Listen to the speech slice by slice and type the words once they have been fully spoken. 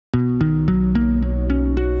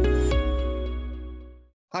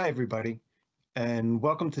everybody, and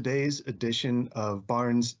welcome to today's edition of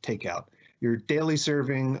Barnes Takeout, your daily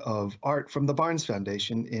serving of art from the Barnes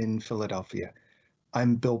Foundation in Philadelphia.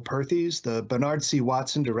 I'm Bill Perthes, the Bernard C.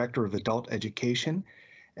 Watson Director of Adult Education,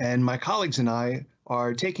 and my colleagues and I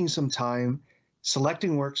are taking some time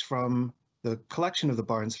selecting works from the collection of the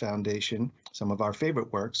Barnes Foundation, some of our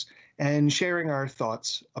favorite works, and sharing our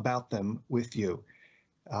thoughts about them with you.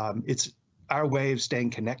 It's our way of staying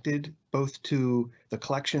connected both to the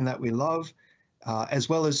collection that we love, as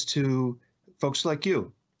well as to folks like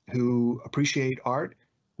you who appreciate art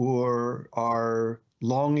or are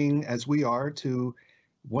longing, as we are, to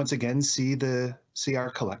once again see our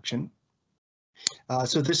collection.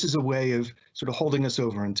 So this is a way of sort of holding us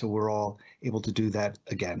over until we're all able to do that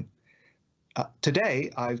again.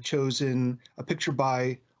 Today, I've chosen a picture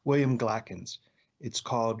by William Glackens. It's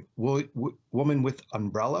called Woman with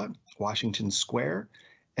Umbrella, Washington Square,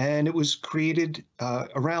 and it was created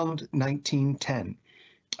around 1910.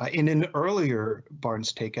 In an earlier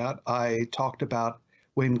Barnes Takeout, I talked about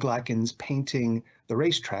William Glackens painting the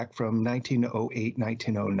racetrack from 1908,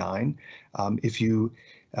 1909. If you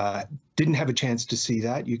didn't have a chance to see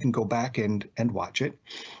that, you can go back and watch it.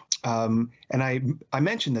 And I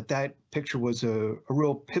mentioned that picture was a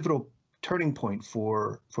real pivotal turning point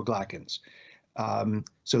for Glackens.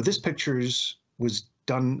 So this picture was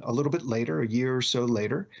done a little bit later, a year or so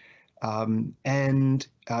later, and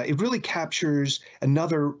it really captures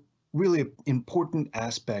another really important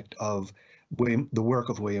aspect of the work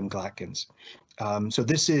of William Glackens. So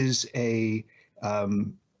this is a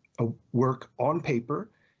work on paper.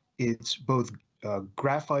 It's both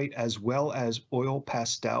graphite as well as oil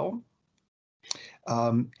pastel,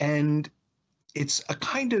 and it's a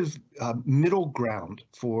kind of middle ground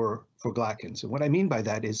for Glackens. And what I mean by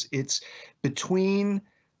that is it's between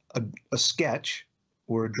a sketch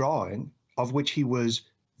or a drawing, of which he was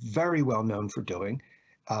very well known for doing,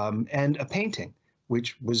 and a painting,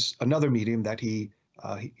 which was another medium that he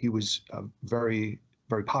was very,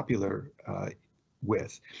 very popular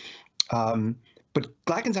with. But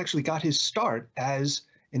Glackens actually got his start as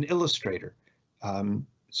an illustrator.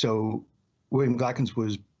 So William Glackens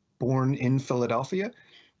was born in Philadelphia.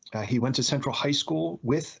 He went to Central High School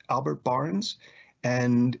with Albert Barnes,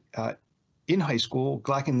 and in high school,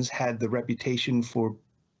 Glackens had the reputation for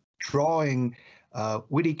drawing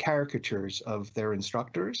witty caricatures of their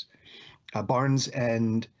instructors. Barnes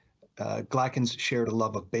and Glackens shared a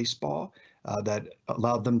love of baseball that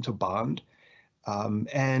allowed them to bond.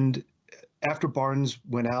 And after Barnes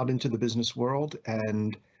went out into the business world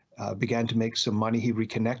and began to make some money, he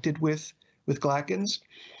reconnected with Glackens.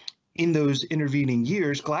 In those intervening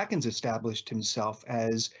years, Glackens established himself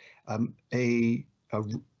as an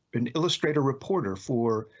illustrator reporter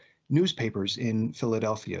for newspapers in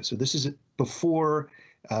Philadelphia. So this is before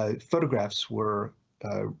photographs were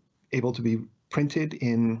able to be printed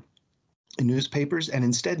in newspapers, and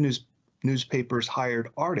instead newspapers hired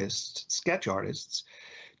artists, sketch artists,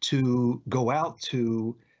 to go out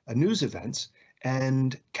to news events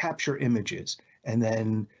and capture images. And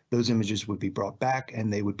then those images would be brought back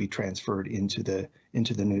and they would be transferred into the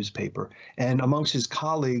newspaper. And amongst his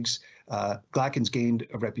colleagues, Glackens gained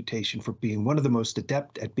a reputation for being one of the most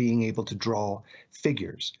adept at being able to draw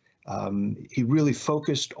figures. He really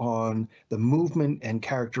focused on the movement and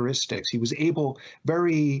characteristics. He was able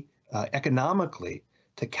very economically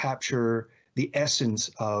to capture the essence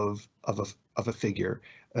of a figure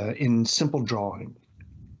in simple drawing.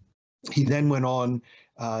 He then went on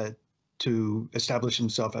to establish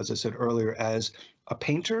himself, as I said earlier, as a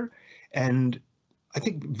painter. And I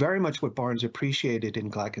think very much what Barnes appreciated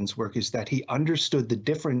in Glackens' work is that he understood the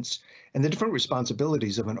difference and the different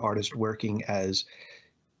responsibilities of an artist working as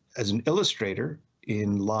an illustrator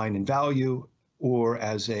in line and value, or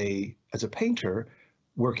as a painter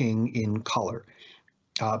working in color.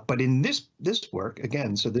 But in this work,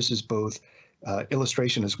 again, so this is both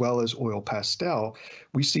illustration as well as oil pastel,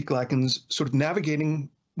 we see Glackens sort of navigating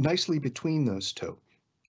nicely between those two.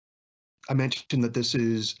 I mentioned that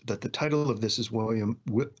the title of this is Woman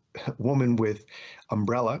with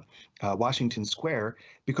Umbrella, Washington Square,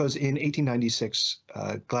 because in 1896,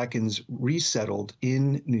 Glackens resettled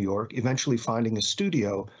in New York, eventually finding a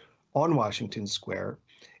studio on Washington Square.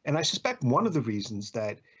 And I suspect one of the reasons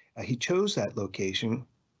that he chose that location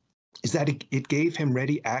is that it gave him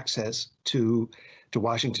ready access to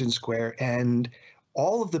Washington Square and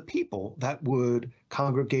all of the people that would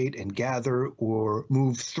congregate and gather or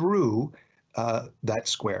move through that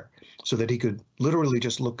square, so that he could literally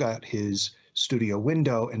just look at his studio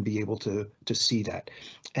window and be able to see that.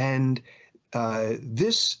 And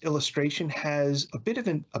This illustration has a bit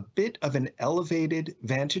of an elevated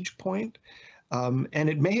vantage point, and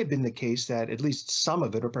it may have been the case that at least some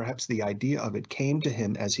of it, or perhaps the idea of it, came to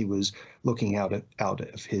him as he was looking out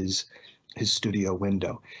of his studio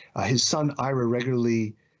window. His son Ira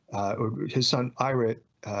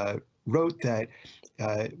wrote that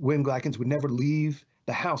William Glackens would never leave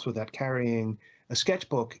the house without carrying a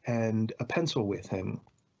sketchbook and a pencil with him.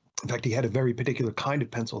 In fact, he had a very particular kind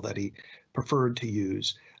of pencil that he preferred to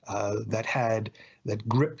use, that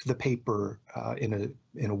gripped the paper in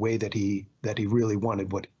a way that he really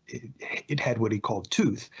wanted. It had what he called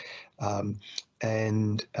tooth,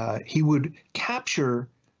 and he would capture.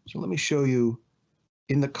 So let me show you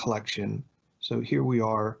in the collection. So here we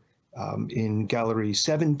are in Gallery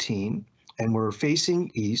 17, and we're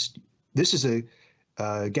facing east. This is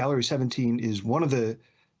Gallery 17 is one of the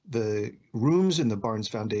rooms in the Barnes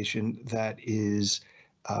Foundation that is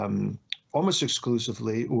almost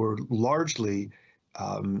exclusively or largely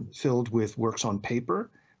filled with works on paper.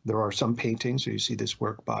 There are some paintings, so you see this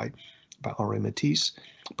work by Henri Matisse,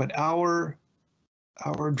 but our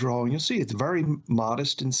drawing, you'll see it's very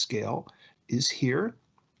modest in scale, is here.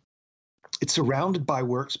 It's surrounded by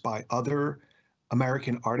works by other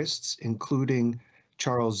American artists, including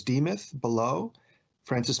Charles Demuth below,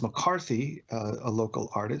 Francis McCarthy, a local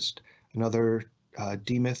artist, another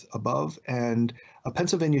Demuth above, and a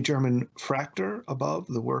Pennsylvania German Fractor above.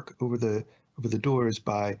 The work over the doors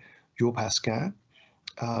by Jules Pasquin.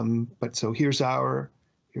 But so here's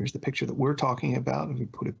the picture that we're talking about. If we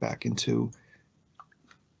put it back into,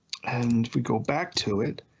 and if we go back to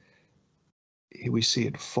it, here we see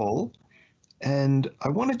it full. And I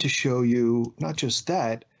wanted to show you not just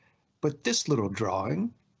that, but this little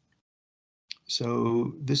drawing.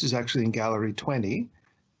 So this is actually in Gallery 20.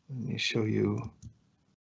 Let me show you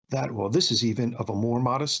that. Well, this is even of a more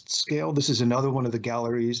modest scale. This is another one of the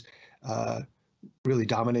galleries really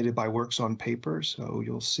dominated by works on paper. So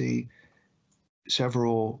you'll see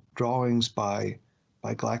several drawings by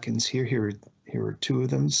Glackens here. Here are two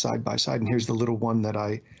of them side by side, and here's the little one that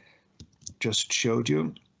I just showed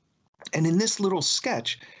you. And in this little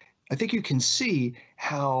sketch, I think you can see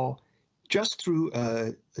how just through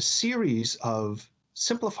a series of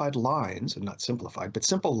simplified lines, and not simplified, but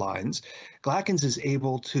simple lines, Glackens is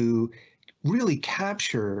able to really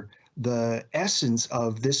capture the essence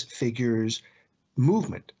of this figure's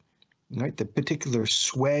movement, right? The particular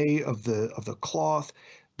sway of the cloth,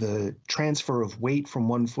 the transfer of weight from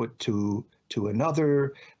one foot to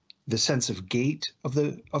another, the sense of gait of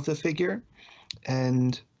the figure.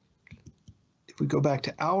 And if we go back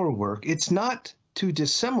to our work, it's not too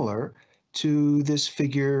dissimilar to this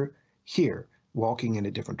figure here, walking in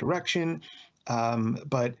a different direction,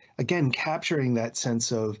 but again, capturing that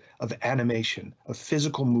sense of animation, of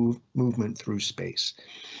physical movement through space.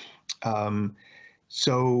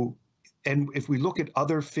 So, and if we look at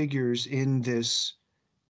other figures in this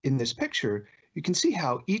picture, you can see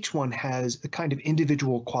how each one has a kind of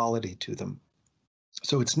individual quality to them.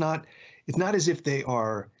 So it's not as if they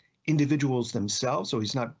are individuals themselves. So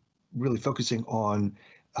he's not really focusing on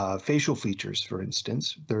facial features, for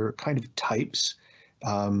instance. They're kind of types,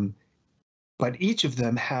 but each of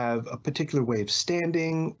them have a particular way of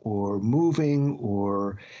standing or moving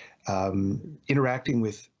or interacting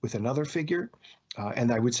with another figure.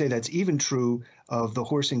 And I would say that's even true of the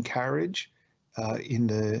horse and carriage in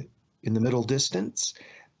the middle distance.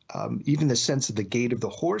 Even the sense of the gait of the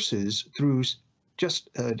horses through just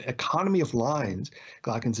an economy of lines,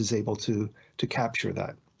 Glackens is able to capture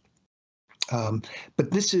that.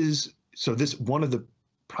 But this one of the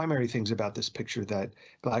primary things about this picture that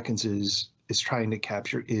Glackens is trying to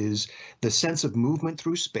capture is the sense of movement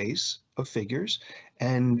through space of figures,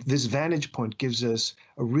 and this vantage point gives us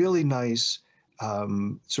a really nice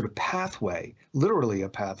sort of pathway, literally a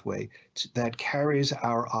pathway that carries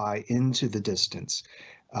our eye into the distance.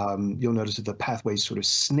 You'll notice that the pathway sort of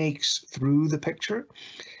snakes through the picture,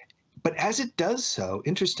 but as it does so,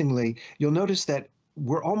 interestingly, you'll notice that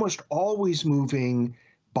we're almost always moving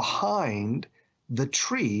behind the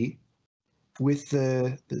tree, with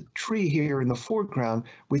the tree here in the foreground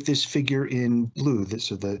with this figure in blue,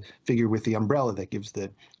 the figure with the umbrella that gives the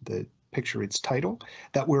picture its title,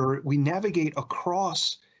 that we navigate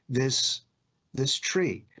across this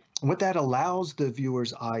tree. And what that allows the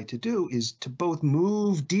viewer's eye to do is to both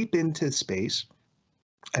move deep into space,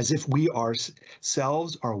 as if we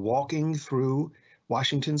ourselves are walking through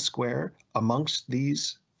Washington Square amongst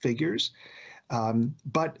these figures,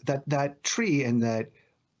 but that tree and that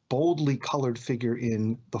boldly colored figure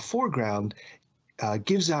in the foreground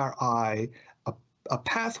gives our eye a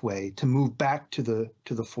pathway to move back to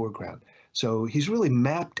the foreground. So he's really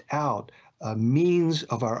mapped out a means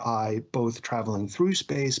of our eye, both traveling through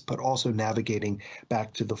space, but also navigating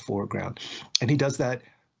back to the foreground. And he does that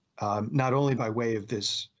not only by way of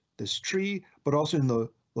this tree, but also in the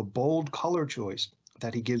bold color choice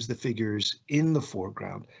that he gives the figures in the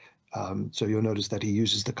foreground. So you'll notice that he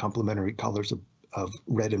uses the complementary colors of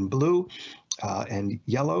red and blue and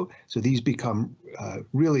yellow. So these become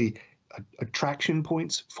really attraction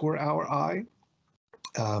points for our eye.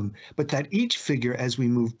 But that each figure, as we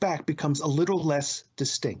move back, becomes a little less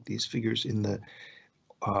distinct. These figures in the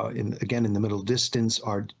again in the middle distance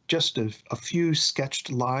are just a few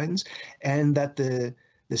sketched lines, and that the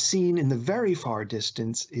scene in the very far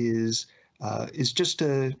distance is just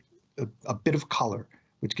a bit of color,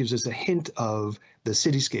 which gives us a hint of the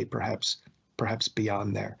cityscape, perhaps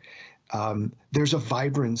beyond there. There's a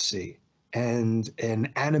vibrancy and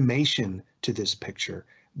an animation to this picture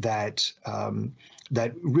that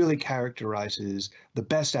really characterizes the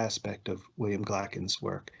best aspect of William Glackens'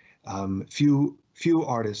 work. Few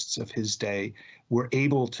artists of his day were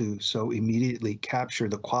able to so immediately capture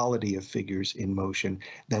the quality of figures in motion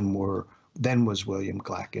than was William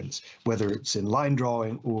Glackens, whether it's in line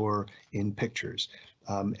drawing or in pictures.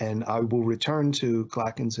 And I will return to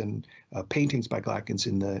Glackens and paintings by Glackens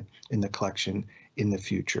in the collection in the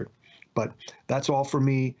future. But that's all for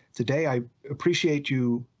me today. I appreciate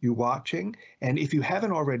you watching, and if you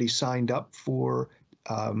haven't already signed up for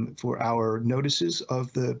our notices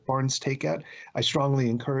of the Barnes Takeout, I strongly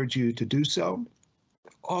encourage you to do so.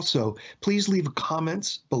 Also, please leave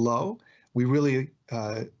comments below. We really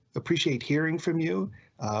appreciate hearing from you.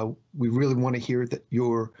 We really want to hear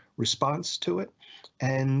your response to it.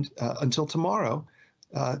 And until tomorrow,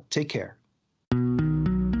 take care.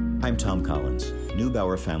 I'm Tom Collins,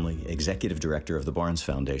 Neubauer Family Executive Director of the Barnes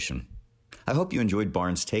Foundation. I hope you enjoyed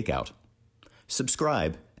Barnes Takeout.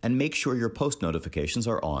 Subscribe and make sure your post notifications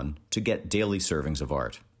are on to get daily servings of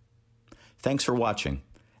art. Thanks for watching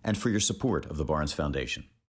and for your support of the Barnes Foundation.